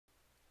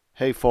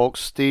Hey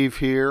folks, Steve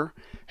here.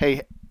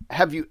 Hey,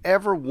 have you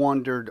ever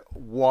wondered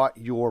what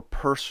your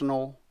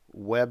personal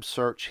web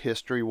search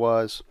history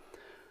was?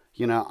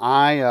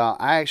 I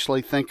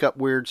actually think up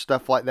weird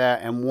stuff like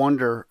that and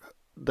wonder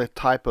the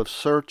type of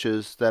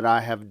searches that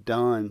I have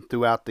done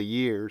throughout the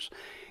years.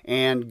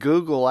 And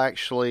Google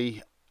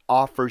actually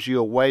offers you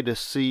a way to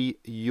see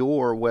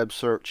your web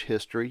search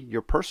history,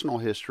 your personal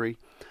history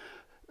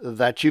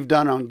that you've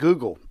done on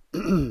Google.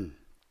 I'm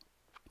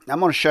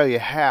going to show you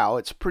how.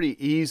 It's pretty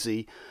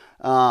easy.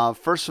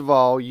 First of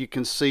all, you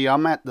can see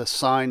I'm at the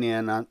sign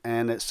in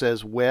and it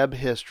says web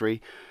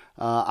history.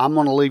 I'm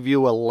going to leave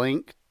you a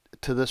link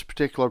to this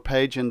particular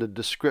page in the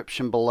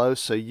description below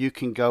so you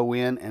can go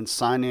in and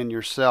sign in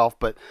yourself.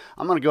 But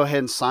I'm going to go ahead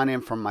and sign in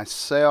for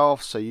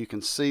myself so you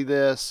can see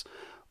this.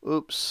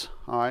 Oops.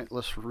 All right,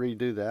 let's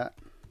redo that.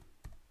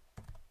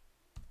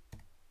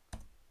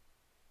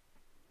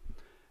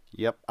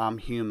 Yep, I'm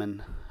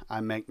human.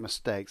 I make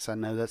mistakes. I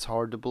know that's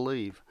hard to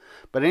believe.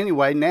 But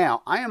anyway,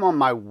 now I am on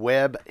my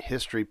web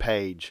history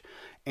page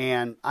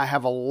and I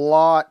have a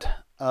lot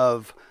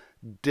of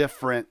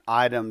different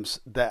items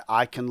that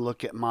I can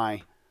look at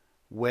my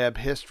web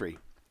history.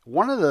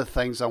 One of the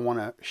things I want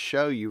to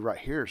show you right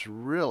here is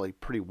really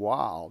pretty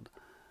wild,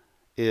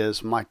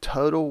 is my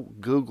total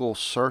Google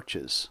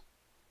searches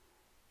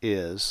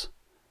is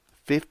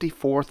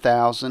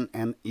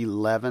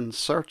 54,011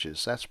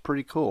 searches. That's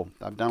pretty cool.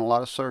 I've done a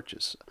lot of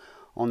searches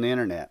on the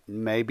internet.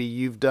 Maybe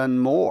you've done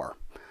more.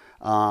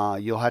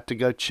 You'll have to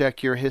go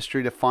check your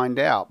history to find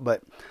out.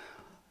 But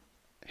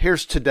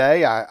here's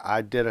today.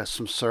 I did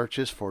some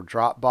searches for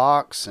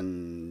Dropbox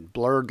and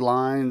blurred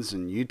lines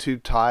and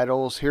YouTube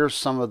titles. Here's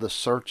some of the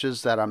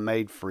searches that I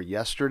made for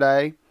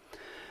yesterday.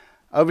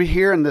 Over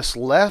here in this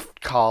left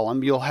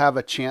column, you'll have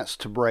a chance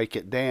to break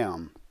it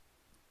down.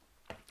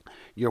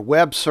 Your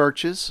web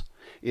searches,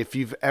 if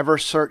you've ever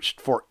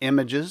searched for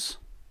images.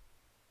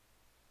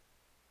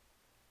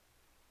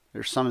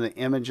 There's some of the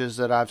images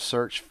that I've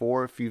searched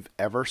for if you've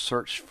ever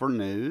searched for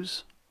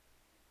news,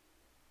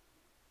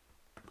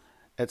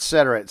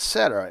 etc.,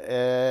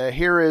 etc.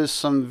 Here is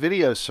some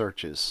video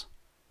searches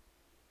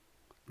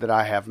that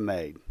I have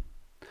made.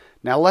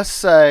 Now let's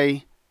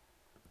say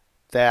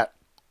that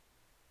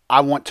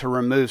I want to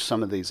remove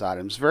some of these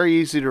items. Very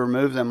easy to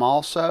remove them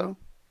also.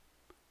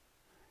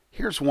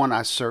 Here's one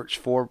I searched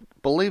for.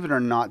 Believe it or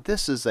not,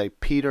 this is a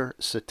Peter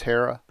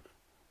Cetera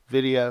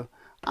video.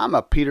 I'm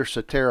a Peter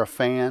Cetera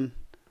fan.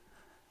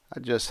 I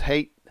just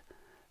hate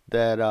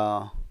that,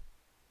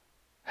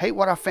 hate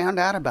what I found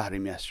out about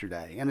him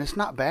yesterday. And it's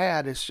not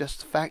bad. It's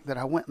just the fact that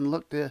I went and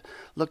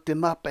looked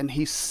him up, and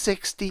he's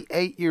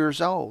 68 years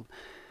old.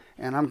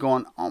 And I'm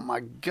going, oh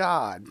my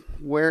God,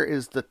 where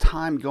is the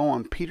time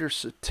going? Peter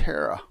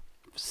Cetera,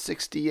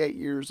 68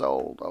 years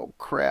old. Oh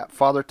crap.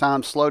 Father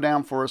Time, slow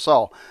down for us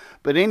all.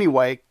 But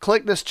anyway,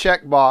 click this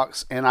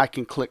checkbox and I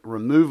can click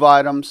remove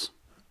items.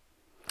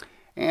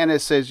 And it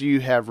says you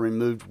have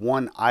removed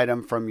one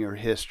item from your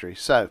history.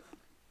 So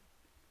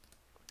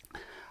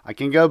I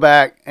can go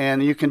back,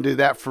 and you can do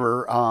that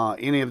for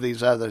any of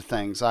these other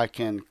things. I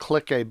can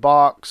click a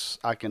box,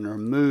 I can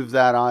remove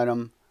that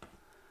item,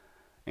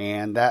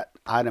 and that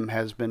item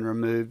has been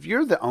removed.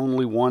 You're the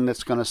only one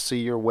that's going to see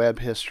your web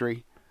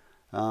history.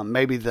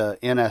 Maybe the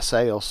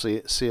NSA will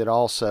see it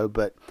also,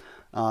 but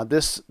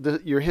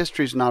your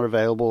history is not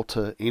available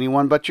to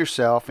anyone but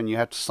yourself, and you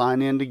have to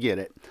sign in to get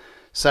it.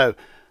 So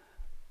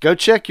go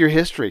check your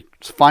history.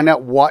 Find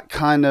out what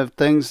kind of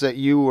things that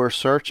you were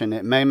searching.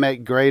 It may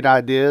make great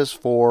ideas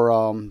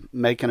for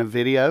making a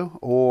video,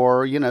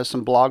 or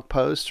some blog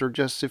posts, or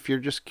just if you're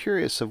just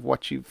curious of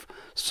what you've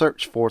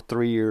searched for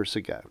 3 years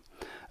ago.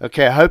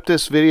 Okay, I hope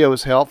this video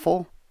was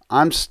helpful.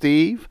 I'm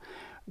Steve.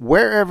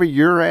 Wherever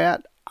you're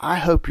at, I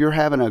hope you're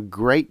having a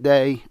great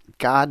day.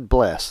 God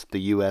bless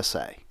the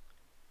USA.